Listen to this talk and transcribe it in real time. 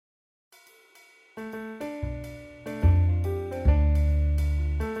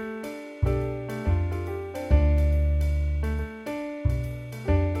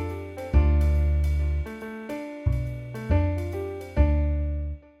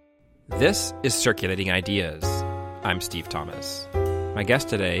This is Circulating Ideas. I'm Steve Thomas. My guest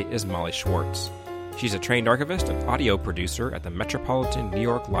today is Molly Schwartz. She's a trained archivist and audio producer at the Metropolitan New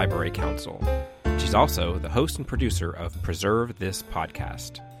York Library Council. She's also the host and producer of Preserve This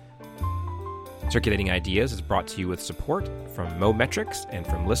podcast. Circulating Ideas is brought to you with support from MoMetrics and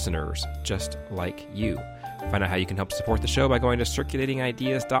from listeners just like you. Find out how you can help support the show by going to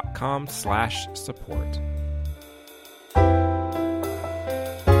circulatingideas.com/support.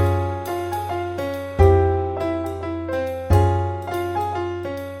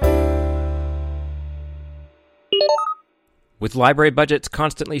 With library budgets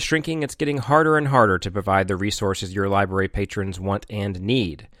constantly shrinking, it's getting harder and harder to provide the resources your library patrons want and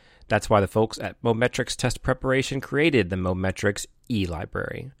need. That's why the folks at MoMetrics Test Preparation created the MoMetrics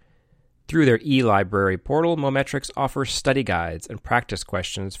eLibrary. Through their eLibrary portal, MoMetrics offers study guides and practice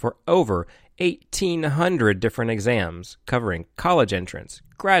questions for over 1,800 different exams, covering college entrance,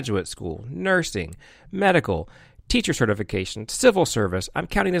 graduate school, nursing, medical, teacher certification, civil service, I'm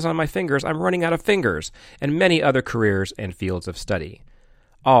counting this on my fingers, I'm running out of fingers, and many other careers and fields of study.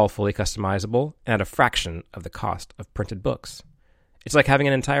 All fully customizable and at a fraction of the cost of printed books. It's like having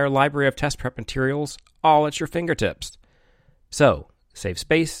an entire library of test prep materials all at your fingertips. So, save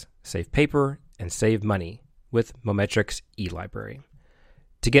space, save paper, and save money with MoMetrics eLibrary.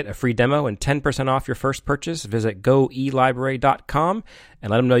 To get a free demo and 10% off your first purchase, visit goelibrary.com and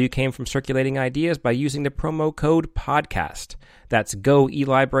let them know you came from Circulating Ideas by using the promo code PODCAST. That's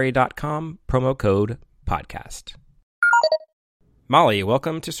goelibrary.com, promo code PODCAST. Molly,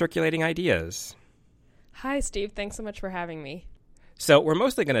 welcome to Circulating Ideas. Hi, Steve. Thanks so much for having me. So we're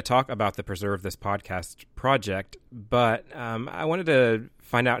mostly going to talk about the Preserve This podcast project, but I wanted to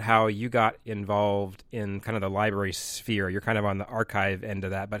find out how you got involved in kind of the library sphere. You're kind of on the archive end of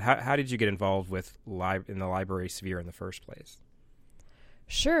that, but how did you get involved with in the library sphere in the first place?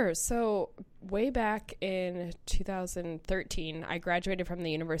 Sure. So way back in 2013, I graduated from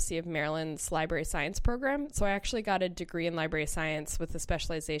the University of Maryland's Library Science program. So I actually got a degree in library science with a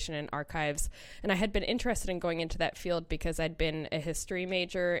specialization in archives. And I had been interested in going into that field because I'd been a history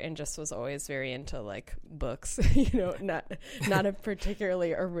major and just was always very into like books, not a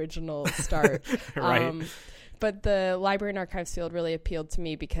particularly original start. Right. But the library and archives field really appealed to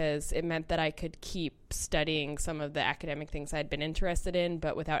me because it meant that I could keep studying some of the academic things I'd been interested in,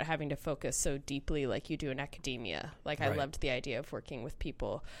 but without having to focus so deeply like you do in academia. Like I loved the idea of working with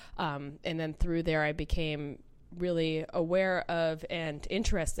people. And then through there, I became really aware of and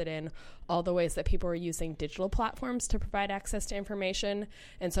interested in all the ways that people were using digital platforms to provide access to information.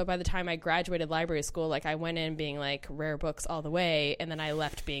 And so by the time I graduated library school, like I went in being like rare books all the way, and then I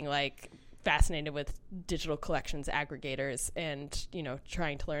left being like fascinated with digital collections aggregators and,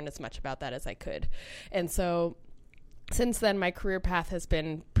 trying to learn as much about that as I could. And so since then, my career path has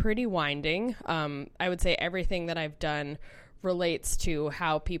been pretty winding. I would say everything that I've done relates to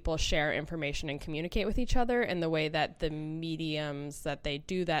how people share information and communicate with each other, and the way that the mediums that they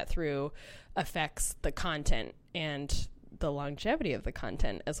do that through affects the content and the longevity of the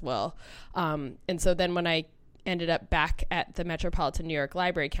content as well. And so then when I ended up back at the Metropolitan New York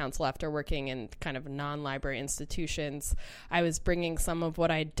Library Council after working in kind of non-library institutions, I was bringing some of what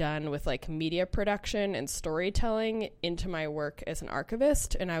I'd done with like media production and storytelling into my work as an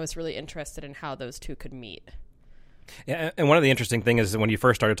archivist, and I was really interested in how those two could meet. Yeah, and one of the interesting things is when you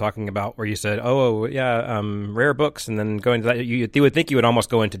first started talking about where you said, rare books, and then going to that, you would think you would almost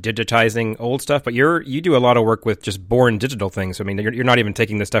go into digitizing old stuff, but you do a lot of work with just born digital things. I mean, you're not even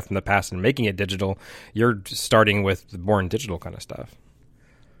taking the stuff from the past and making it digital. You're starting with the born digital kind of stuff.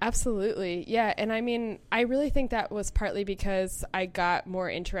 Absolutely. Yeah. And I mean, I really think that was partly because I got more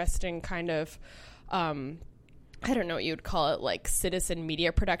interested in kind of, I don't know what you would call it, like citizen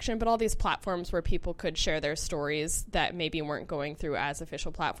media production, but all these platforms where people could share their stories that maybe weren't going through as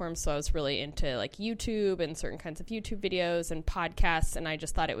official platforms. So I was really into like YouTube and certain kinds of YouTube videos and podcasts. And I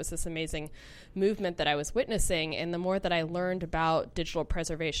just thought it was this amazing movement that I was witnessing. And the more that I learned about digital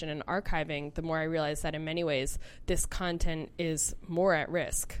preservation and archiving, the more I realized that in many ways, this content is more at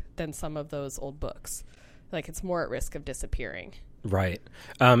risk than some of those old books. Like it's more at risk of disappearing. Right.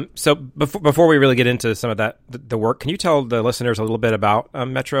 So before we really get into some of that, the work, can you tell the listeners a little bit about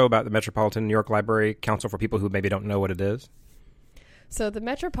about the Metropolitan New York Library Council for people who maybe don't know what it is? So the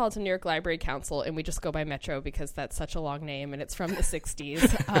Metropolitan New York Library Council, and we just go by Metro because that's such a long name and it's from the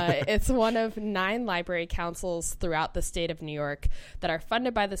 60s. It's one of 9 library councils throughout the state of New York that are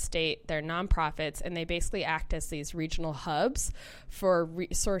funded by the state. They're nonprofits, and they basically act as these regional hubs for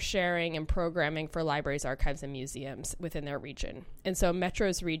resource sharing and programming for libraries, archives, and museums within their region. And so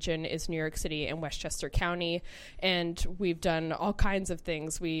Metro's region is New York City and Westchester County, and we've done all kinds of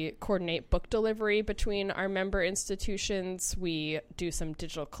things. We coordinate book delivery between our member institutions. We do some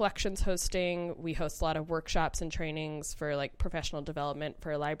digital collections hosting. We host a lot of workshops and trainings for like professional development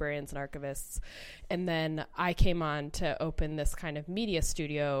for librarians and archivists. And then I came on to open this kind of media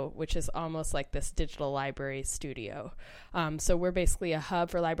studio, which is almost like this digital library studio. So we're basically a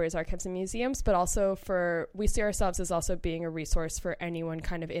hub for libraries, archives, and museums, but also we see ourselves as also being a resource for anyone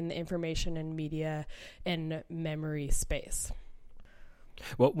kind of in the information and media and memory space.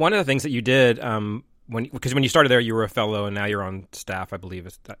 Well, one of the things that you did, because when you started there, you were a fellow, and now you're on staff, I believe.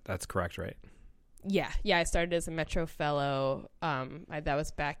 That's correct, right? Yeah. I started as a Metro fellow. That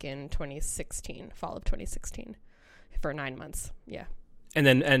was back in 2016, fall of 2016, for 9 months. Yeah. And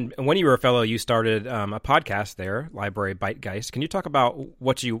then, and when you were a fellow, you started a podcast there, Library Bitegeist. Can you talk about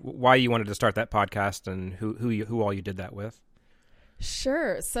why you wanted to start that podcast and who all you did that with?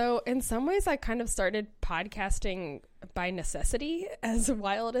 Sure. So in some ways, I kind of started podcasting by necessity, as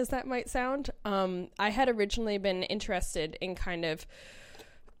wild as that might sound. I had originally been interested in kind of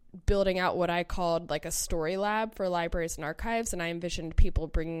building out what I called like a story lab for libraries and archives, and I envisioned people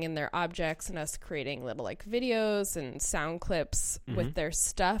bringing in their objects and us creating little like videos and sound clips with their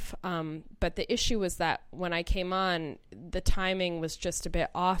stuff. But the issue was that when I came on, the timing was just a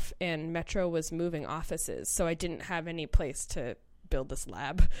bit off, and Metro was moving offices, so I didn't have any place to build this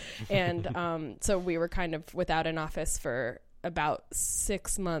lab. And so we were kind of without an office for about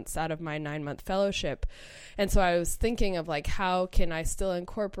 6 months out of my 9-month fellowship. And so I was thinking of like, how can I still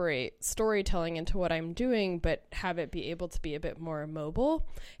incorporate storytelling into what I'm doing, but have it be able to be a bit more mobile?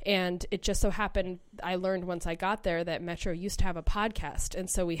 And it just so happened, I learned once I got there that Metro used to have a podcast. And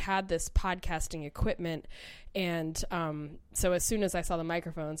so we had this podcasting equipment. And so as soon as I saw the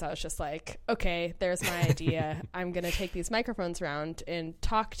microphones, I was just like, okay, there's my idea. I'm going to take these microphones around and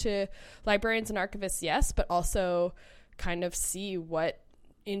talk to librarians and archivists, yes, but also kind of see what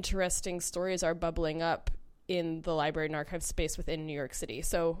interesting stories are bubbling up in the library and archive space within New York City.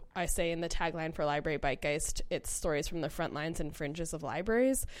 So I say in the tagline for Library Bitegeist, it's stories from the front lines and fringes of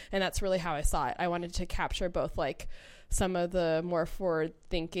libraries. And that's really how I saw it. I wanted to capture both like some of the more forward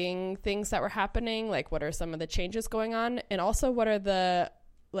thinking things that were happening, like what are some of the changes going on, and also what are the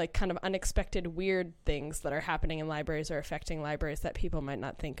like kind of unexpected weird things that are happening in libraries or affecting libraries that people might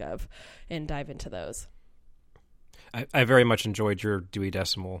not think of, and dive into those. I very much enjoyed your Dewey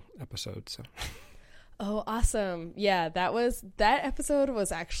Decimal episode. So. Oh, awesome. Yeah, that episode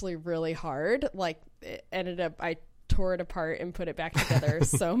was actually really hard. Like it ended up, I tore it apart and put it back together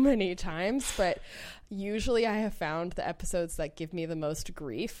so many times. But usually I have found the episodes that give me the most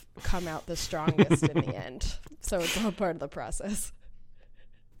grief come out the strongest in the end. So it's all part of the process.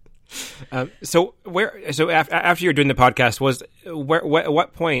 So after you were doing the podcast, at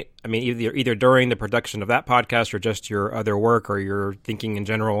what point? I mean, either during the production of that podcast or just your other work or your thinking in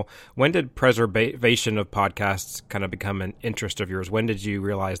general, when did preservation of podcasts kind of become an interest of yours? When did you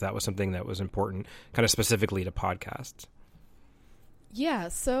realize that was something that was important, kind of specifically to podcasts? Yeah,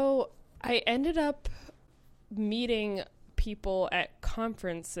 so I ended up meeting people at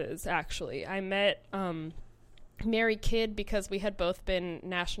conferences. Actually, I met Mary Kidd because we had both been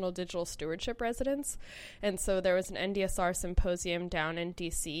National Digital Stewardship residents, and so there was an NDSR symposium down in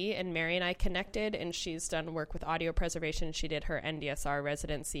DC, and Mary and I connected, and she's done work with audio preservation. She did her NDSR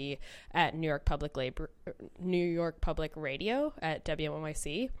residency at New York Public Radio at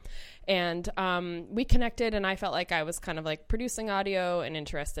WNYC, and we connected, and I felt like I was kind of like producing audio and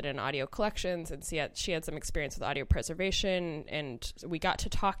interested in audio collections, and she had some experience with audio preservation, and we got to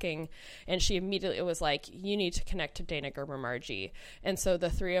talking, and she immediately was like, you need to connect to Dana Gerber-Margi. And so the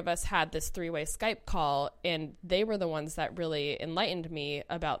three of us had this 3-way Skype call, and they were the ones that really enlightened me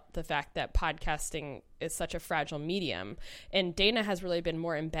about the fact that podcasting is such a fragile medium. And Dana has really been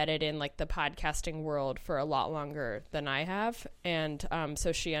more embedded in like the podcasting world for a lot longer than I have. And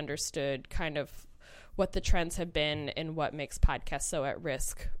so she understood kind of what the trends have been and what makes podcasts so at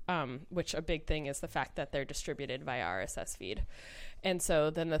risk, which a big thing is the fact that they're distributed via RSS feed. And so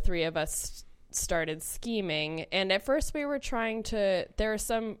then the three of us started scheming. And at first we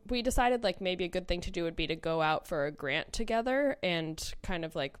decided like maybe a good thing to do would be to go out for a grant together and kind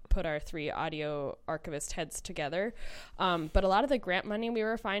of like put our 3 audio archivist heads together. But a lot of the grant money we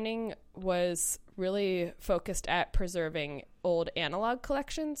were finding was really focused at preserving old analog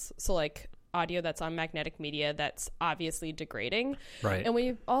collections. So like audio that's on magnetic media that's obviously degrading. Right. And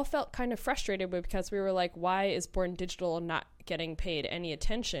we all felt kind of frustrated because we were like, why is Born Digital not getting paid any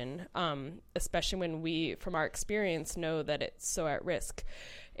attention, especially when we, from our experience, know that it's so at risk.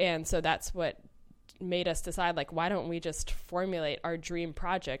 And so that's what made us decide, like, why don't we just formulate our dream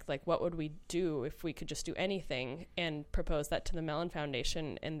project? Like, what would we do if we could just do anything? And propose that to the Mellon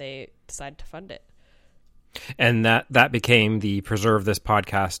Foundation, and they decided to fund it. And that became the Preserve This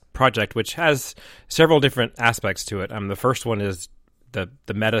Podcast project, which has several different aspects to it. The first one is the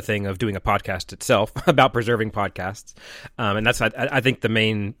meta thing of doing a podcast itself about preserving podcasts. And that's, I think, the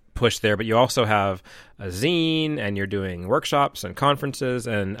main push there. But you also have a zine, and you're doing workshops and conferences.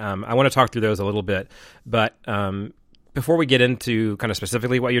 And I want to talk through those a little bit. But before we get into kind of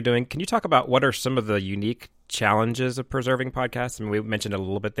specifically what you're doing, can you talk about what are some of the unique challenges of preserving podcasts? I mean, we mentioned it a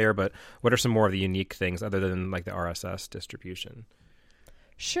little bit there, but what are some more of the unique things other than like the RSS distribution?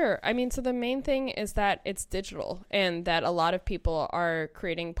 Sure. I mean, so the main thing is that it's digital, and that a lot of people are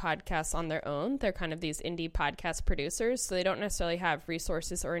creating podcasts on their own. They're kind of these indie podcast producers, so they don't necessarily have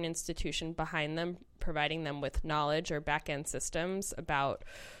resources or an institution behind them providing them with knowledge or back-end systems about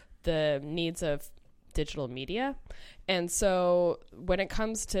the needs of digital media. And so when it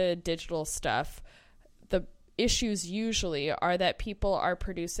comes to digital stuff, the issues usually are that people are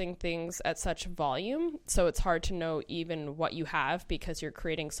producing things at such volume, so it's hard to know even what you have because you're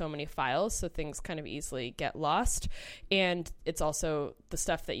creating so many files, so things kind of easily get lost. And it's also the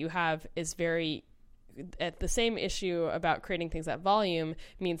stuff that you have is very at the same issue about creating things at volume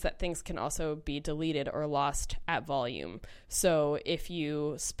means that things can also be deleted or lost at volume. So if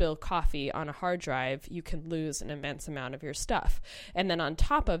you spill coffee on a hard drive, you can lose an immense amount of your stuff. And then on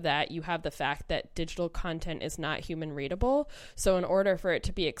top of that, you have the fact that digital content is not human readable. So in order for it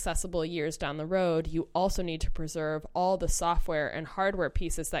to be accessible years down the road, you also need to preserve all the software and hardware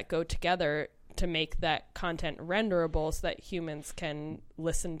pieces that go together to make that content renderable so that humans can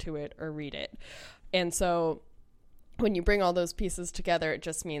listen to it or read it. And so when you bring all those pieces together, it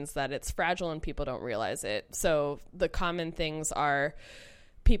just means that it's fragile and people don't realize it. So the common things are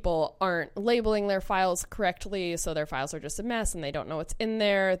people aren't labeling their files correctly, so their files are just a mess and they don't know what's in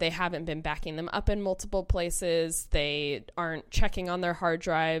there. They haven't been backing them up in multiple places. They aren't checking on their hard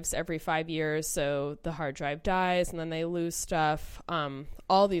drives every 5 years, so the hard drive dies and then they lose stuff.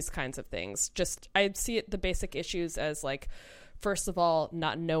 All these kinds of things. Just, I see it, the basic issues as like, first of all,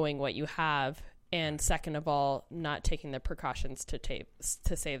 not knowing what you have, and second of all, not taking the precautions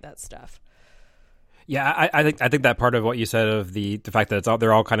to save that stuff. Yeah, I think that part of what you said of the fact that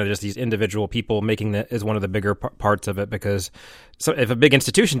they're all kind of just these individual people making that is one of the bigger parts of it, because so if a big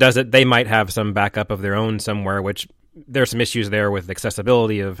institution does it, they might have some backup of their own somewhere, which there's some issues there with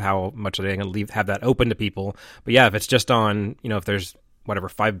accessibility of how much are they going to have that open to people. But yeah, if it's just on, if there's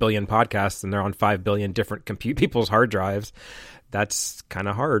 5 billion podcasts and they're on 5 billion different people's hard drives, that's kind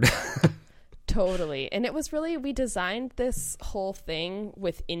of hard. Totally. And it was really, we designed this whole thing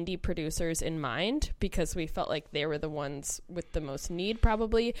with indie producers in mind because we felt like they were the ones with the most need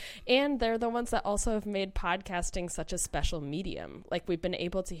probably. And they're the ones that also have made podcasting such a special medium. Like we've been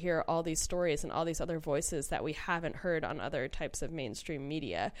able to hear all these stories and all these other voices that we haven't heard on other types of mainstream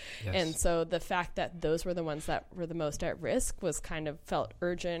media. Yes. And so the fact that those were the ones that were the most at risk was kind of felt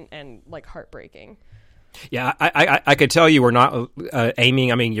urgent and like heartbreaking. Yeah, I could tell you we're not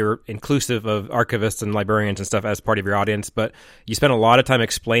aiming. I mean, you're inclusive of archivists and librarians and stuff as part of your audience, but you spent a lot of time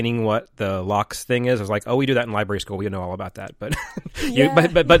explaining what the locks thing is. I was like, oh, we do that in library school. We know all about that. But yeah.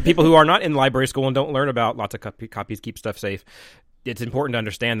 but people who are not in library school and don't learn about lots of copies keep stuff safe, it's important to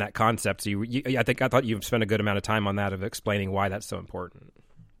understand that concept. So I thought you've spent a good amount of time on that of explaining why that's so important.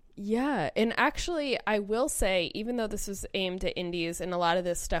 Yeah, and actually, I will say, even though this was aimed at indies, and a lot of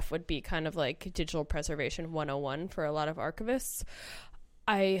this stuff would be kind of like digital preservation 101 for a lot of archivists,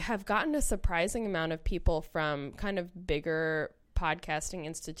 I have gotten a surprising amount of people from kind of bigger podcasting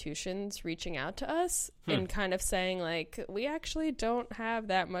institutions reaching out to us and kind of saying, like, we actually don't have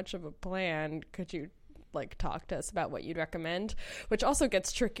that much of a plan. Could you talk to us about what you'd recommend, which also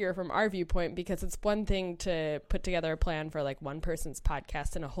gets trickier from our viewpoint because it's one thing to put together a plan for one person's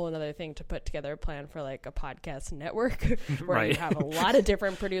podcast and a whole other thing to put together a plan for a podcast network where right. you have a lot of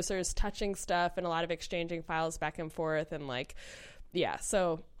different producers touching stuff and a lot of exchanging files back and forth and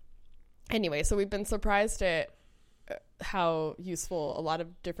so anyway, so we've been surprised at how useful a lot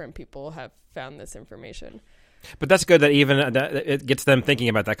of different people have found this information. But that's good that even that it gets them thinking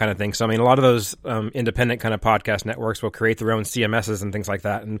about that kind of thing. So, I mean, a lot of those independent kind of podcast networks will create their own CMSs and things like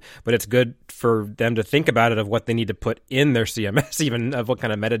that. But it's good for them to think about it, of what they need to put in their CMS, even of what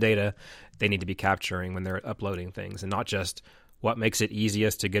kind of metadata they need to be capturing when they're uploading things, and not just what makes it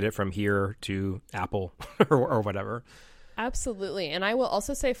easiest to get it from here to Apple or whatever. Absolutely. And I will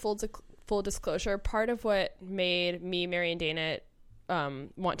also say, full disclosure, part of what made me, Mary, and Dana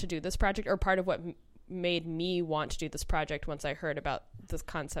want to do this project, or part of what made me want to do this project once I heard about this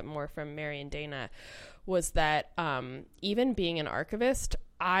concept more from Mary and Dana, was that even being an archivist,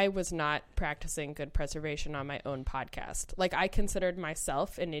 I was not practicing good preservation on my own podcast. Like, I considered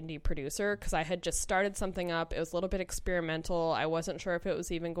myself an indie producer because I had just started something up. It was a little bit experimental. I wasn't sure if it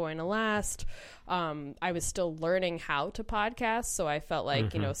was even going to last. I was still learning how to podcast, so I felt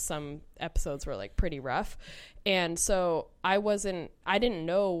like, some episodes were like pretty rough. And so I didn't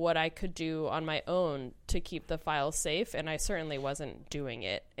know what I could do on my own to keep the files safe, and I certainly wasn't doing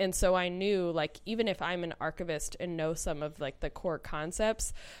it. And so I knew, like, even if I'm an archivist and know some of like the core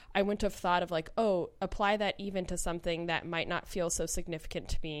concepts, I wouldn't have thought of like, oh, apply that even to something that might not feel so significant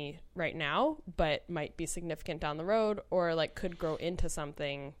to me right now, but might be significant down the road, or like could grow into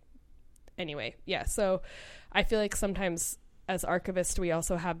something. Anyway, yeah. So I feel like sometimes as archivists, we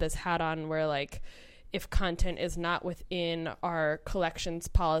also have this hat on where, like, if content is not within our collections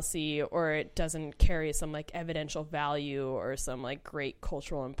policy, or it doesn't carry some like evidential value or some like great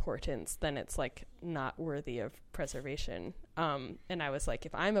cultural importance, then it's like not worthy of preservation. And I was like,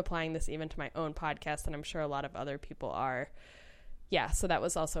 if I'm applying this even to my own podcast, then I'm sure a lot of other people are. Yeah. So that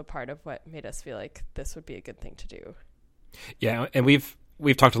was also part of what made us feel like this would be a good thing to do. Yeah. And we've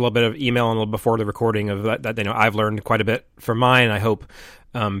talked a little bit of email and a little before the recording of that, I've learned quite a bit from mine. I hope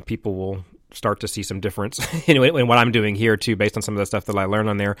people will start to see some difference in what I'm doing here too, based on some of the stuff that I learned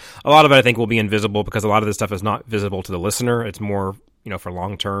on there. A lot of it I think will be invisible, because a lot of this stuff is not visible to the listener. It's more, for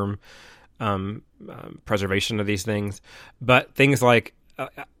long-term preservation of these things. But things like,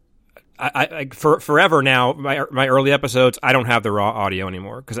 I for forever now, my early episodes, I don't have the raw audio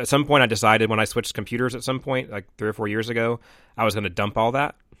anymore, because at some point I decided, when I switched computers at some point, like 3 or 4 years ago, I was going to dump all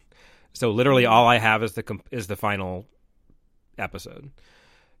that. So literally all I have is the final episode.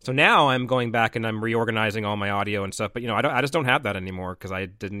 So now I'm going back and I'm reorganizing all my audio and stuff, but I just don't have that anymore, because I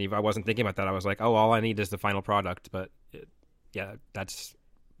wasn't thinking about that. I was like, oh, all I need is the final product. But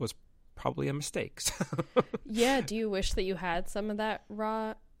was probably a mistake. Yeah. Do you wish that you had some of the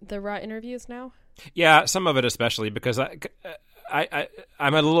raw interviews now? Yeah, some of it especially, because I'm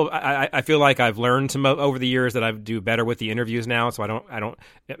a little. I feel like I've learned over the years that I do better with the interviews now. So I don't.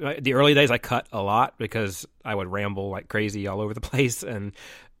 The early days I cut a lot because I would ramble like crazy all over the place, and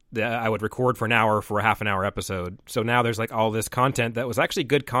I would record for an hour for a half an hour episode. So now there's like all this content that was actually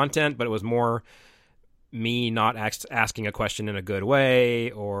good content, but it was more me not asking a question in a good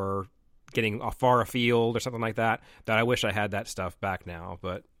way, or getting far afield or something like that. That I wish I had that stuff back now.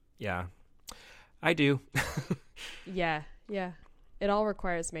 But yeah, I do. Yeah. It all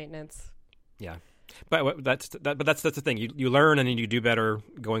requires maintenance. Yeah. But that's the thing. You learn and you do better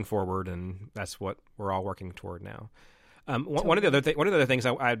going forward, and that's what we're all working toward now. One of the other things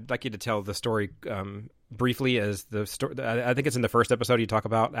I'd like you to tell the story briefly is the story. I think it's in the first episode you talk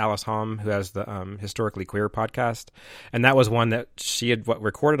about Alice Hom, who has the Historically Queer podcast, and that was one that she had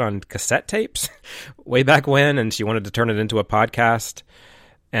recorded on cassette tapes way back when, and she wanted to turn it into a podcast,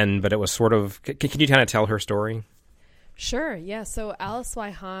 but it was sort of. Can you kind of tell her story? Sure. Yeah. So Alice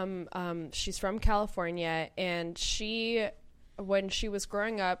Y. Hom, she's from California, and when she was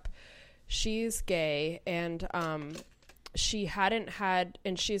growing up, she's gay, and she hadn't had,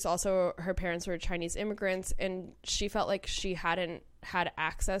 and she's also, her parents were Chinese immigrants, and she felt like she hadn't had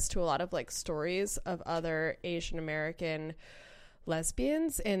access to a lot of like stories of other Asian American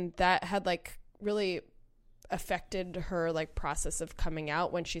lesbians, and that had like really affected her like process of coming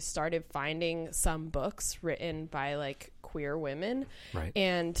out when she started finding some books written by like queer women. Right.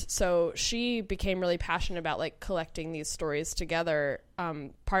 And so she became really passionate about like collecting these stories together,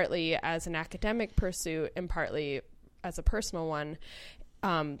 partly as an academic pursuit and partly as a personal one.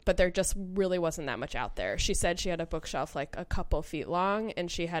 But there just really wasn't that much out there. She said she had a bookshelf like a couple feet long,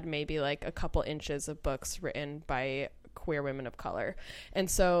 and she had maybe like a couple inches of books written by queer women of color. And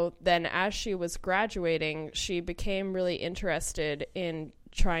so then as she was graduating, she became really interested in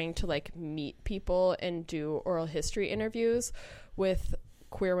trying to like meet people and do oral history interviews with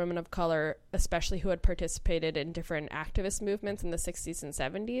queer women of color, especially who had participated in different activist movements in the 60s and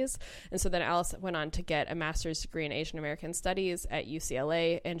 70s. And so then Alice went on to get a master's degree in Asian American Studies at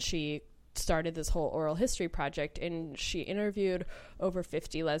UCLA, and she started this whole oral history project, and she interviewed over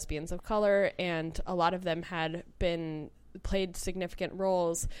 50 lesbians of color, and a lot of them had played significant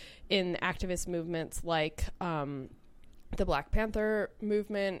roles in activist movements like the Black Panther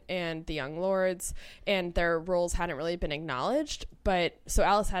movement and the Young Lords, and their roles hadn't really been acknowledged. But so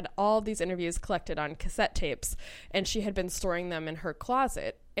Alice had all these interviews collected on cassette tapes, and she had been storing them in her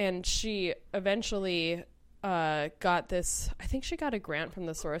closet, and she eventually got this, I think she got a grant from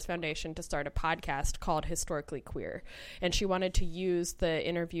the Soros Foundation to start a podcast called Historically Queer. And she wanted to use the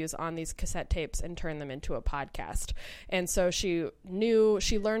interviews on these cassette tapes and turn them into a podcast. And so she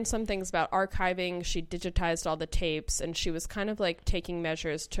learned some things about archiving. She digitized all the tapes, and she was kind of like taking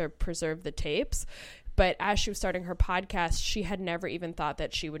measures to preserve the tapes. But as she was starting her podcast, she had never even thought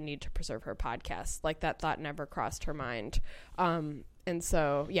that she would need to preserve her podcast. Like, that thought never crossed her mind. And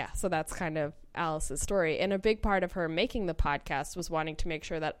so, so that's kind of Alice's story. And a big part of her making the podcast was wanting to make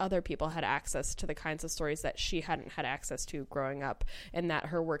sure that other people had access to the kinds of stories that she hadn't had access to growing up, and that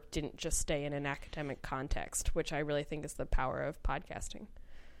her work didn't just stay in an academic context, which I really think is the power of podcasting.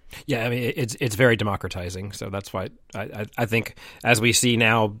 Yeah, I mean, it's very democratizing. So that's why I think, as we see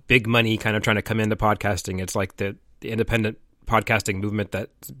now, big money kind of trying to come into podcasting. It's like the independent podcasting movement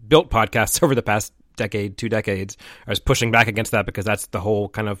that built podcasts over the past decade, 2 decades, is pushing back against that, because that's the whole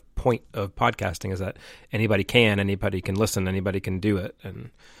kind of point of podcasting, is that anybody can listen, anybody can do it. And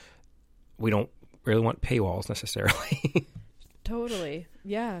we don't really want paywalls necessarily. Totally.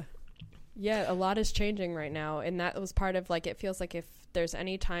 Yeah. Yeah, a lot is changing right now, and that was part of, like, it feels like if there's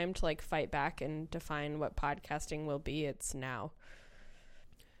any time to, like, fight back and define what podcasting will be, it's now.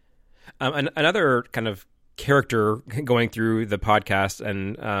 Another kind of character going through the podcast,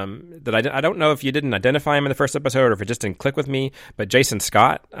 and that I don't know if you didn't identify him in the first episode or if it just didn't click with me, but Jason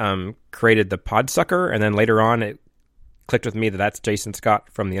Scott created the Podsucker, and then later on it clicked with me that that's Jason Scott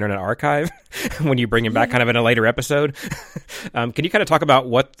from the Internet Archive when you bring him back kind of in a later episode. Can you kind of talk about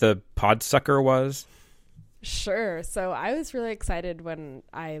what the Podsucker was? Sure. So I was really excited when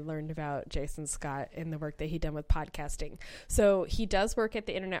I learned about Jason Scott and the work that he'd done with podcasting. So he does work at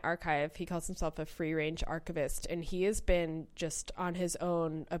the Internet Archive. He calls himself a free-range archivist, and he has been just on his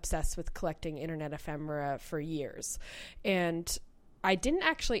own obsessed with collecting internet ephemera for years. And I didn't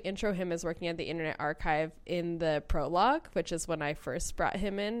actually intro him as working at the Internet Archive in the prologue, which is when I first brought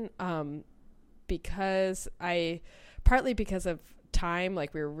him in, partly because of time,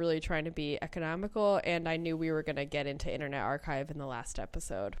 like we were really trying to be economical, and I knew we were going to get into Internet Archive in the last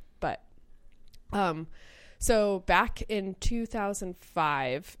episode. But so back in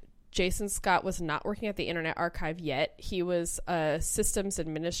 2005, Jason Scott was not working at the Internet Archive yet. He was a systems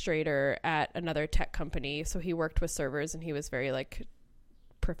administrator at another tech company, so he worked with servers, and he was very, like,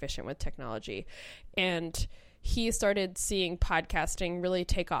 proficient with technology. And he started seeing podcasting really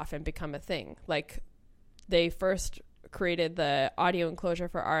take off and become a thing. Like, they first created the audio enclosure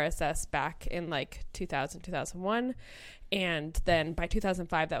for RSS back in like 2000, 2001. And then by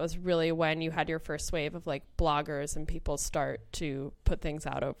 2005, that was really when you had your first wave of like bloggers and people start to put things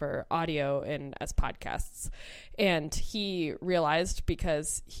out over audio and as podcasts. And he realized,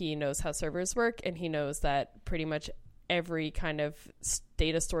 because he knows how servers work, and he knows that pretty much every kind of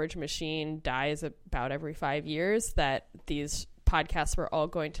data storage machine dies about every 5 years, that these podcasts were all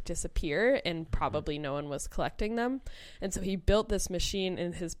going to disappear, and probably no one was collecting them. And so he built this machine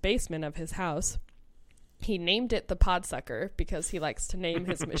in his basement of his house. He named it the Podsucker because he likes to name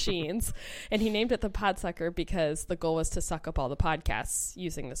his machines. And he named it the Podsucker because the goal was to suck up all the podcasts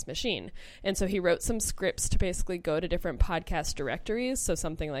using this machine. And so he wrote some scripts to basically go to different podcast directories, so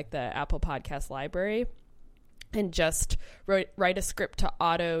something like the Apple Podcast Library, and just write a script to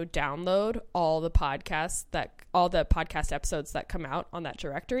auto download all the podcast episodes that come out on that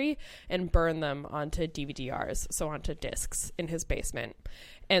directory, and burn them onto DVD-Rs, so onto discs, in his basement.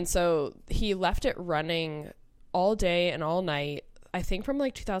 And so he left it running all day and all night, I think from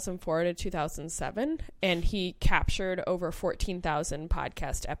like 2004 to 2007, and he captured over 14,000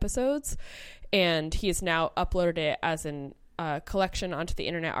 podcast episodes, and he's now uploaded it as an collection onto the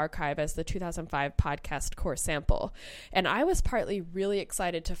Internet Archive as the 2005 podcast core sample. And I was partly really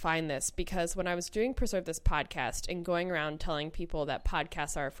excited to find this because when I was doing Preserve This Podcast and going around telling people that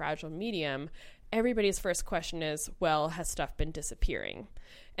podcasts are a fragile medium, everybody's first question is, well, has stuff been disappearing?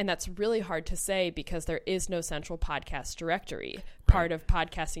 And that's really hard to say because there is no central podcast directory. Part of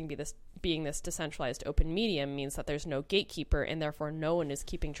podcasting being this decentralized open medium means that there's no gatekeeper, and therefore no one is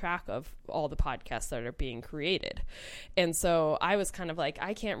keeping track of all the podcasts that are being created. And so I was kind of like,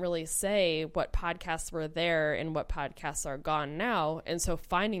 I can't really say what podcasts were there and what podcasts are gone now. And so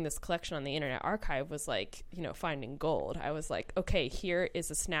finding this collection on the Internet Archive was like, finding gold. I was like, okay, here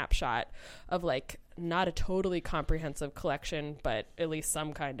is a snapshot of like not a totally comprehensive collection, but at least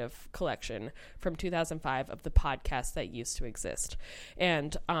some kind of collection from 2005 of the podcasts that used to exist.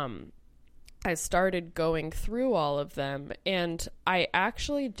 And I started going through all of them, and I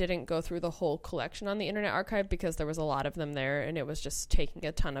actually didn't go through the whole collection on the Internet Archive because there was a lot of them there, and it was just taking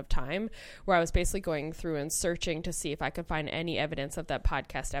a ton of time, where I was basically going through and searching to see if I could find any evidence of that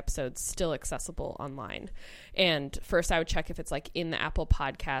podcast episode still accessible online. And first I would check if it's like in the Apple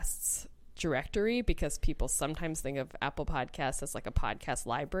Podcasts directory, because people sometimes think of Apple Podcasts as like a podcast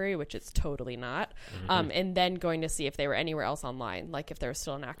library, which it's totally not. And then going to see if they were anywhere else online, like if there was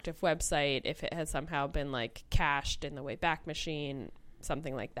still an active website, if it had somehow been like cached in the Wayback Machine,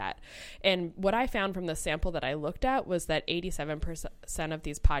 something like that. And what I found from the sample that I looked at was that 87% of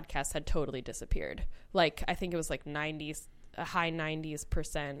these podcasts had totally disappeared. Like, I think it was like a high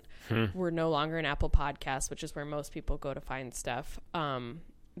 90s% were no longer in Apple Podcasts, which is where most people go to find stuff.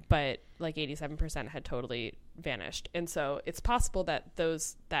 But like 87% had totally vanished. And so it's possible that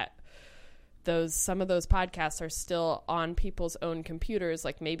some of those podcasts are still on people's own computers.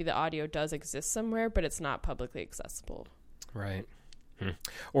 Like maybe the audio does exist somewhere, but it's not publicly accessible. Right.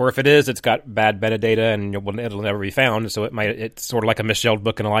 Or if it is, it's got bad metadata and it'll never be found. So it's sort of like a misshelled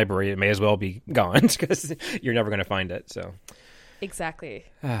book in a library. It may as well be gone because you're never going to find it. So exactly.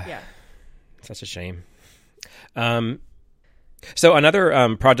 Yeah. Such a shame. So another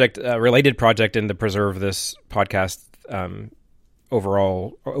related project in the Preserve This podcast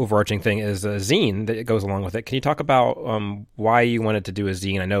overarching thing is a zine that goes along with it. Can you talk about why you wanted to do a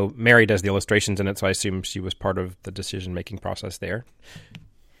zine? I know Mary does the illustrations in it, so I assume she was part of the decision-making process there.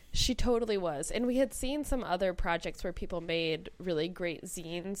 She totally was. And we had seen some other projects where people made really great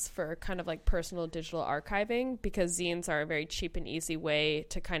zines for kind of like personal digital archiving, because zines are a very cheap and easy way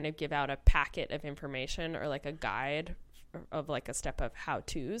to kind of give out a packet of information or like a guide of like a step of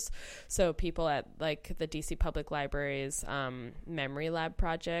how-tos. So people at like the DC Public Library's Memory Lab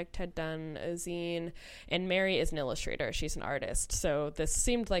project had done a zine, and Mary is an illustrator. She's an artist. So this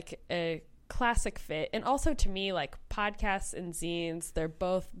seemed like a classic fit. And also to me, like podcasts and zines, they're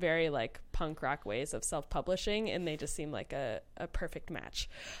both very like punk rock ways of self-publishing, and they just seem like a perfect match.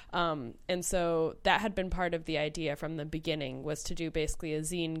 And so that had been part of the idea from the beginning, was to do basically a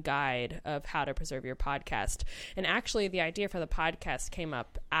zine guide of how to preserve your podcast. And actually the idea for the podcast came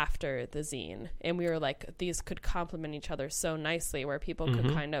up after the zine, and we were like, these could complement each other so nicely, where people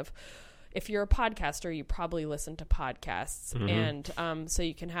could kind of, if you're a podcaster, you probably listen to podcasts. And so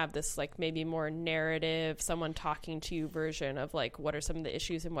you can have this like maybe more narrative, someone talking to you version of like what are some of the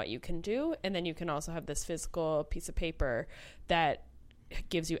issues and what you can do. And then you can also have this physical piece of paper that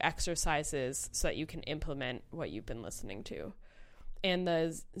gives you exercises so that you can implement what you've been listening to. And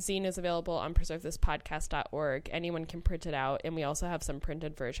the zine is available on preservethispodcast.org. Anyone can print it out. And we also have some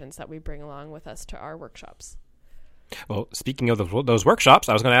printed versions that we bring along with us to our workshops. Well, speaking of those workshops,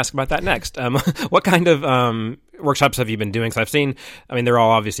 I was going to ask about that next. What kind of workshops have you been doing? So I've seen, they're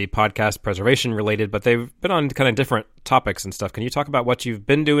all obviously podcast preservation related, but they've been on kind of different topics and stuff. Can you talk about what you've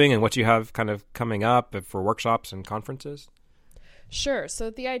been doing and what you have kind of coming up for workshops and conferences? Sure. So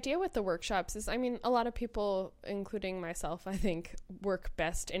the idea with the workshops is, a lot of people, including myself, I think, work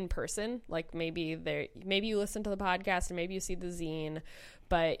best in person. Like maybe you listen to the podcast and maybe you see the zine,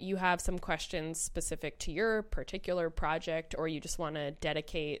 but you have some questions specific to your particular project, or you just want to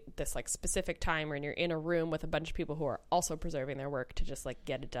dedicate this like specific time when you're in a room with a bunch of people who are also preserving their work to just like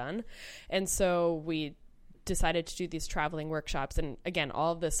get it done. And so we decided to do these traveling workshops. And again,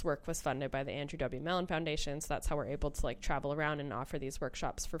 all of this work was funded by the Andrew W. Mellon Foundation. So that's how we're able to like travel around and offer these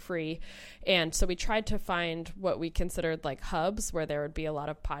workshops for free. And so we tried to find what we considered like hubs where there would be a lot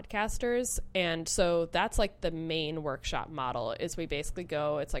of podcasters. And so that's like the main workshop model is we basically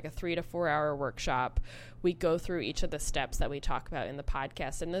go, it's like a 3 to 4 hour workshop. We go through each of the steps that we talk about in the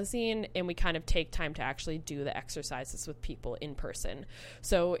podcast and the zine, and we kind of take time to actually do the exercises with people in person.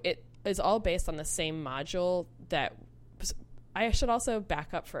 So it is all based on the same module. That I should also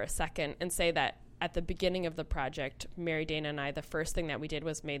back up for a second and say that at the beginning of the project, Mary Dana and I, the first thing that we did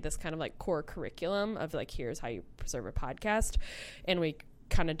was made this kind of like core curriculum of like, here's how you preserve a podcast. And we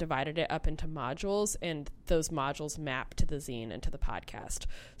kind of divided it up into modules, and those modules map to the zine and to the podcast.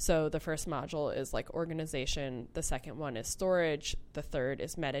 So the first module is like organization, the second one is storage, the third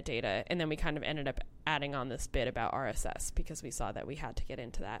is metadata, and then we kind of ended up adding on this bit about RSS because we saw that we had to get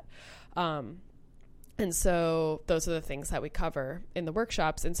into that. And so those are the things that we cover in the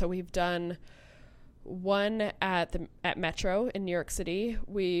workshops. And so we've done one at Metro in New York City.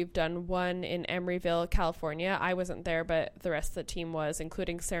 We've done one in Emeryville, California. I wasn't there, but the rest of the team was,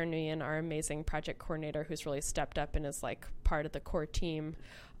 including Sarah Nguyen, our amazing project coordinator, who's really stepped up and is like part of the core team.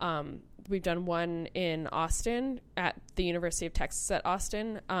 We've done one in Austin at the University of Texas at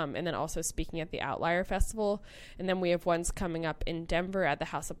Austin, and then also speaking at the Outlier Festival. And then we have ones coming up in Denver at the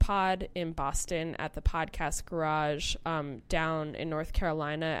House of Pod, in Boston at the Podcast Garage, down in North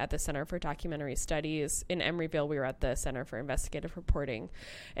Carolina at the Center for Documentary Studies. In Emeryville, we were at the Center for Investigative Reporting.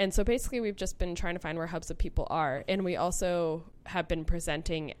 And so basically we've just been trying to find where hubs of people are. And we also have been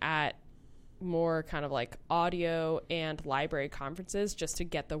presenting at more kind of like audio and library conferences just to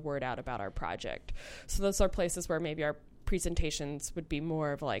get the word out about our project. So those are places where maybe our presentations would be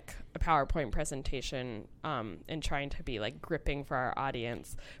more of like a PowerPoint presentation, and trying to be like gripping for our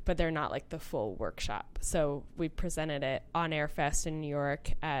audience, but they're not like the full workshop. So we presented at On Air Fest in New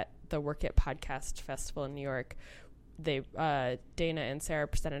York, at the Work It Podcast Festival in New York. Dana and Sarah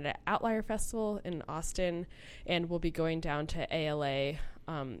presented at Outlier Festival in Austin, and we'll be going down to ALA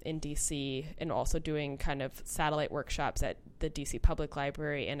in DC, and also doing kind of satellite workshops at the DC Public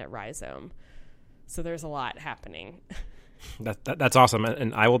Library and at Rhizome. So there's a lot happening. That's awesome.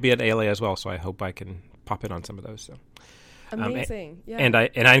 And I will be at ALA as well, so I hope I can pop in on some of those. So amazing. Yeah. And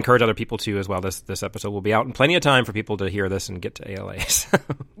I encourage other people to as well. This episode will be out in plenty of time for people to hear this and get to ALA. So.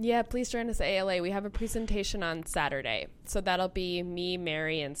 Yeah, please join us at ALA. We have a presentation on Saturday. So that'll be me,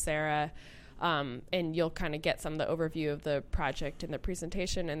 Mary, and Sarah. And you'll kind of get some of the overview of the project in the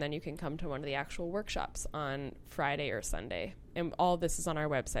presentation, and then you can come to one of the actual workshops on Friday or Sunday. And all of this is on our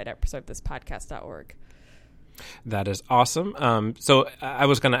website at preservethispodcast.org. That is awesome. So I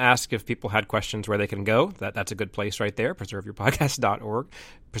was going to ask if people had questions where they can go. That's a good place right there, preserveyourpodcast.org.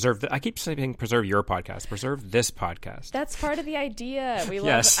 I keep saying preserve your podcast, preserve this podcast. That's part of the idea. We love,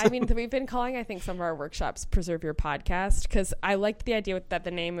 yes. I mean, we've been calling, I think, some of our workshops Preserve Your Podcast, because I liked the idea that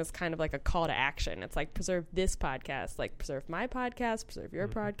the name is kind of like a call to action. It's like preserve this podcast, like preserve my podcast, preserve your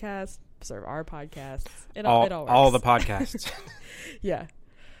podcast, preserve our podcasts. It all works. All the podcasts. Yeah.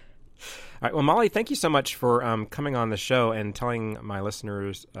 All right. Well, Molly, thank you so much for coming on the show and telling my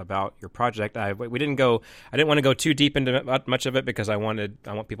listeners about your project. I didn't want to go too deep into much of it because I want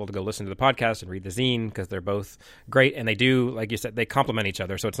people to go listen to the podcast and read the zine, because they're both great, and they do, like you said, they complement each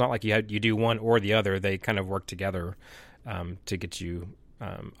other. So it's not like you do one or the other. They kind of work together to get you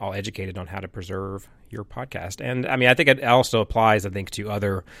all educated on how to preserve your podcast. And I mean, I think it also applies, to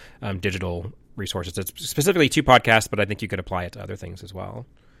other digital resources. It's specifically to podcasts, but I think you could apply it to other things as well.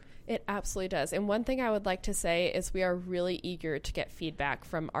 It absolutely does. And one thing I would like to say is we are really eager to get feedback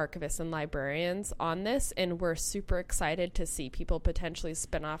from archivists and librarians on this, and we're super excited to see people potentially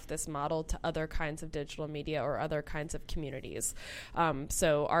spin off this model to other kinds of digital media or other kinds of communities.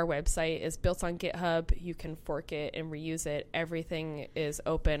 So our website is built on GitHub. You can fork it and reuse it. Everything is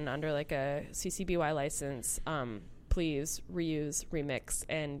open under like a CC BY license. Please reuse, remix,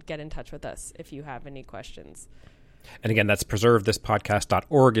 and get in touch with us if you have any questions. And again, that's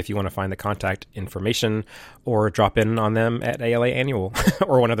preservethispodcast.org if you want to find the contact information, or drop in on them at ALA Annual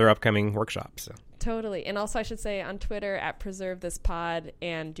or one of their upcoming workshops. So. Totally. And also I should say on Twitter at preservethispod,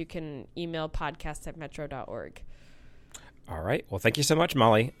 and you can email podcast@metro.org. All right. Well, thank you so much,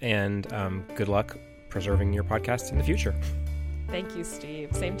 Molly, and good luck preserving your podcast in the future. Thank you,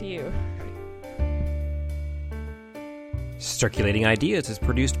 Steve. Same to you. Circulating Ideas is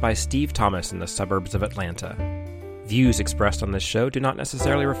produced by Steve Thomas in the suburbs of Atlanta. Views expressed on this show do not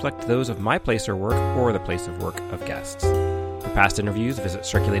necessarily reflect those of my place or work or the place of work of guests. For past interviews, visit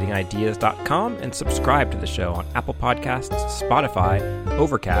circulatingideas.com and subscribe to the show on Apple Podcasts, Spotify,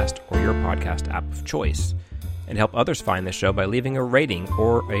 Overcast, or your podcast app of choice. And help others find the show by leaving a rating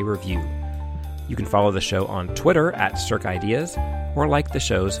or a review. You can follow the show on Twitter at CircIdeas, or like the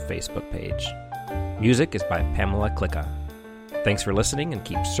show's Facebook page. Music is by Pamela Klicka. Thanks for listening, and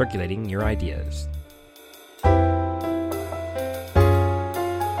keep circulating your ideas.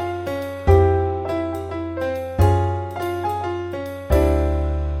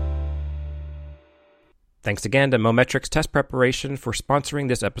 Thanks again to Mometrix Test Preparation for sponsoring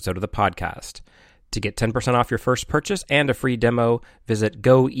this episode of the podcast. To get 10% off your first purchase and a free demo, visit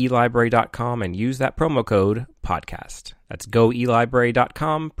goelibrary.com and use that promo code podcast. That's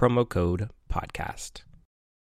goelibrary.com, promo code podcast.